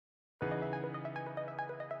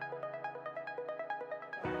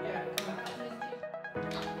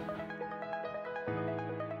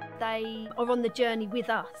they are on the journey with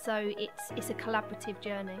us, so it's a collaborative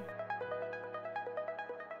journey.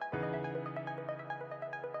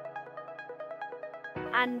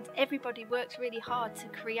 And everybody works really hard to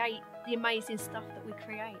create the amazing stuff that we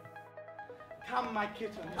create. Come, my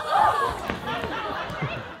kitten.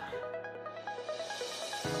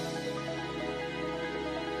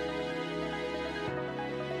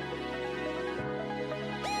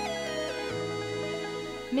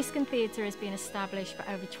 Miskin Theatre has been established for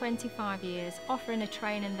over 25 years, offering a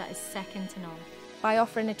training that is second to none. By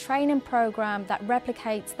offering a training programme that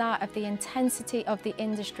replicates that of the intensity of the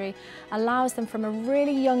industry, allows them from a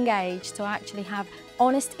really young age to actually have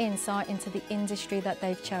honest insight into the industry that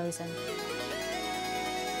they've chosen.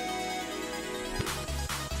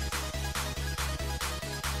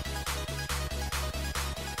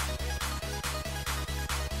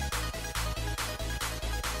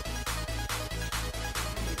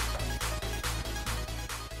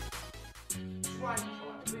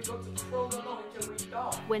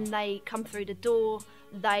 When they come through the door,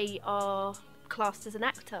 they are classed as an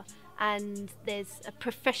actor, and there's a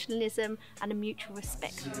professionalism and a mutual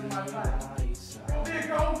respect.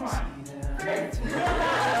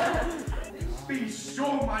 Be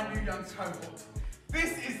sure, my new young cohort,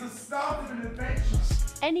 this is the start of an adventure.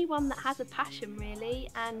 Anyone that has a passion really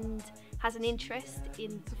and has an interest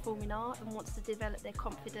in performing art and wants to develop their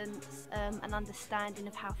confidence and understanding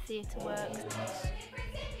of how theatre works,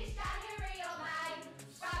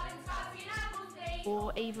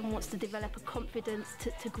 or even wants to develop a confidence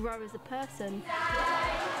to grow as a person.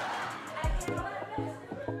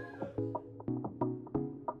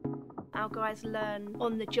 Our guys learn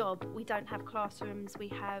on the job. We don't have classrooms, we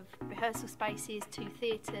have rehearsal spaces, 2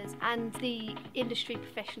 theatres, and the industry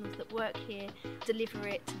professionals that work here deliver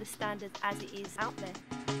it to the standards as it is out there.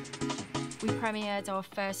 We premiered our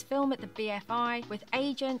first film at the BFI with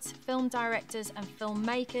agents, film directors and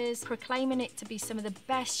filmmakers proclaiming it to be some of the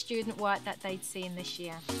best student work that they'd seen this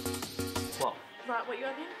year. What? Right, what you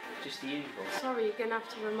having? Just the usual. Sorry, you're going to have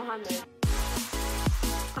to remind me.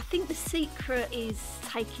 I think the secret is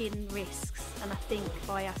taking risks, and I think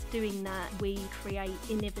by us doing that we create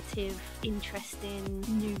innovative, interesting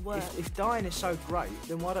new work. If dying is so great,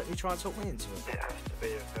 then why don't you try and talk me into it? It has to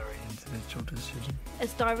be a very individual decision.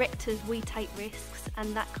 As directors we take risks,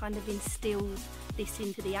 and that kind of instills this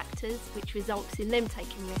into the actors, which results in them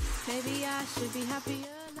taking risks. Maybe I should be happier.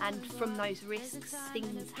 And from those risks,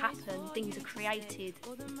 things happen, things are created,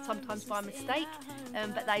 sometimes by mistake,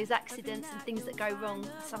 but those accidents and things that go wrong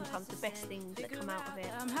are sometimes the best things that come out of it.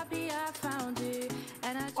 I'm happy I found you.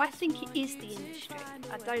 I think it is the industry.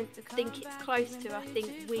 I don't think it's close to. I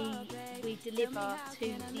think we deliver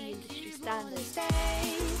to the industry standards.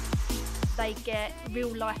 They get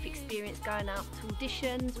real life experience going out to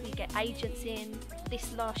auditions, we get agents in. This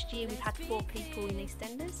last year we've had 4 people in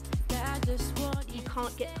EastEnders. You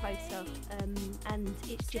can't get closer, and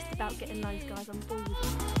it's just about getting those guys on board.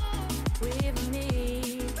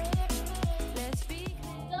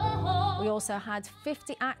 We also had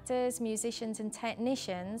 50 actors, musicians and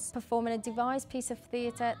technicians performing a devised piece of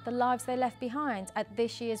theatre, The Lives They Left Behind, at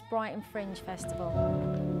this year's Brighton Fringe Festival.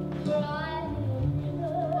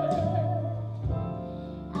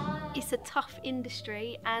 It's a tough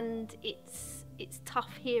industry, and it's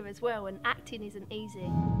tough here as well, and acting isn't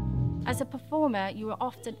easy. As a performer, you are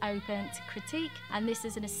often open to critique, and this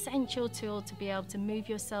is an essential tool to be able to move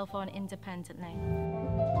yourself on independently.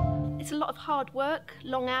 It's a lot of hard work,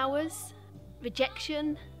 long hours,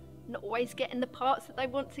 rejection, not always getting the parts that they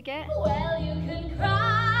want to get. Well, you can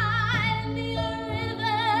cry me a river.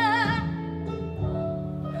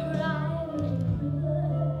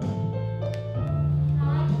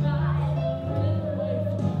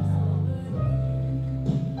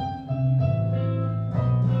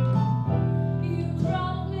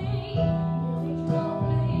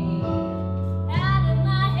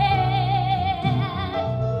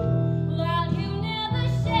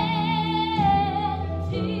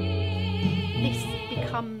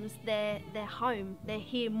 Their home. They're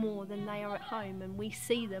here more than they are at home, and we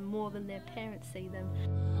see them more than their parents see them.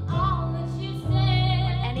 On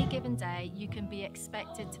any given day, you can be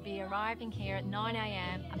expected to be arriving here at 9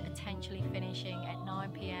 AM and potentially finishing at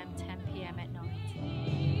 9 PM, 10 PM at night.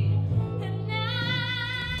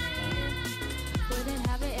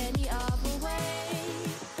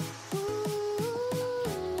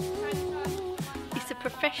 It's a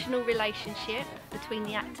professional relationship between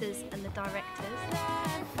the actors and the directors.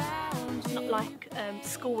 It's not like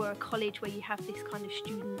school or a college where you have this kind of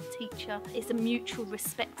student-teacher. It's a mutual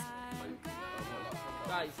respect.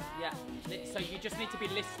 Guys, yeah. So you just need to be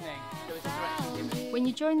listening. There is a direction given. When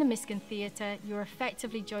you join the Miskin Theatre, you're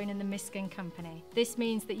effectively joining the Miskin Company. This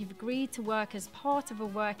means that you've agreed to work as part of a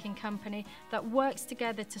working company that works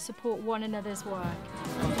together to support one another's work.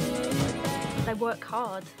 They work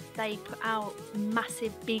hard. They put out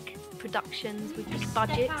massive, big productions with big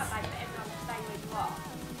budgets.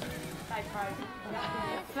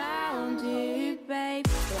 Found you, babe.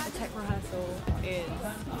 The tech rehearsal is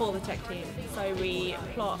for the tech team, so we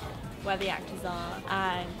plot where the actors are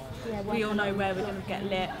and we all know where we're going to get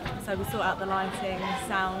lit, so we sort out the lighting,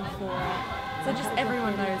 sound for it, so just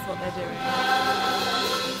everyone knows what they're doing.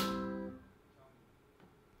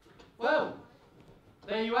 Well,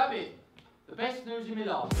 there you have it. The best news in my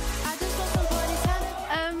life. I just want somebody to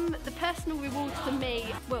The personal reward for me,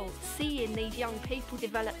 well, seeing these young people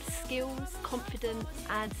develop skills, confidence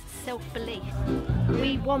and self-belief.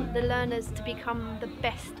 We want the learners to become the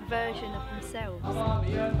best version of themselves. Now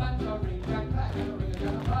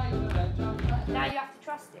you have to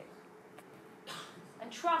trust it.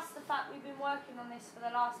 And trust the fact we've been working on this for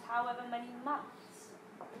the last however many months.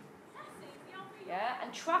 Yeah,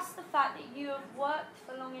 and trust the fact that you have worked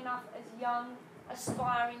for long enough as young,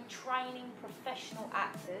 aspiring, training professional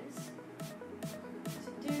actors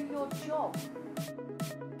to do your job.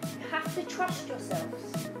 You have to trust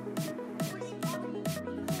yourselves.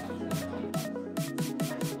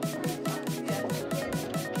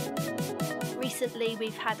 Recently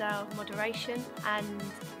we've had our moderation and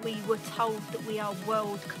we were told that we are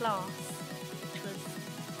world class, which was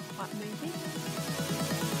quite moving.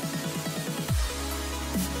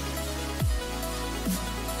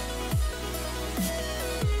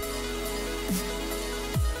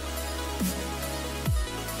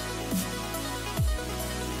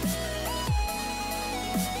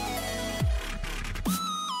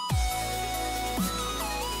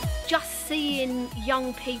 Just seeing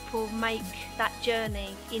young people make that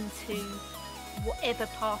journey into whatever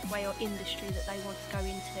pathway or industry that they want to go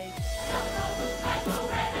into.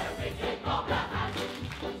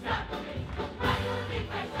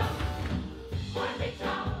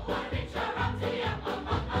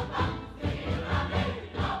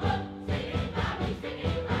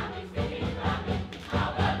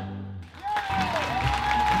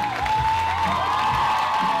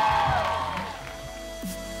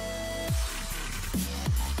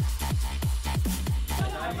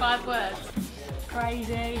 Five words.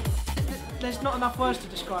 Crazy. There's not enough words to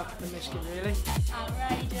describe the Miskin, really.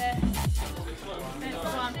 Outrageous. Best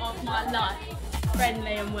time of my life.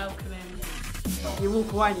 Friendly and welcoming. You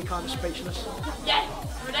walk away and you're kind of speechless. Yes,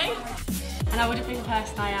 ready? And I wouldn't be the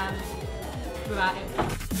person I am without him.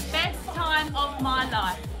 Best time of my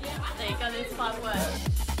life. There you go, there's 5 words.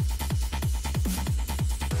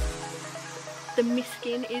 The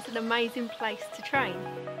Miskin is an amazing place to train.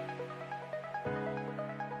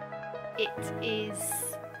 It is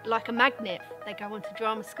like a magnet. They go on to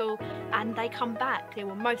drama school and they come back.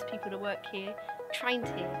 Well, most people that work here trained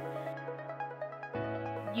here.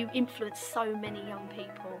 You influence so many young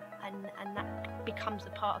people and that becomes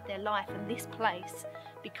a part of their life, and this place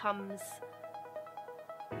becomes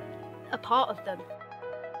a part of them.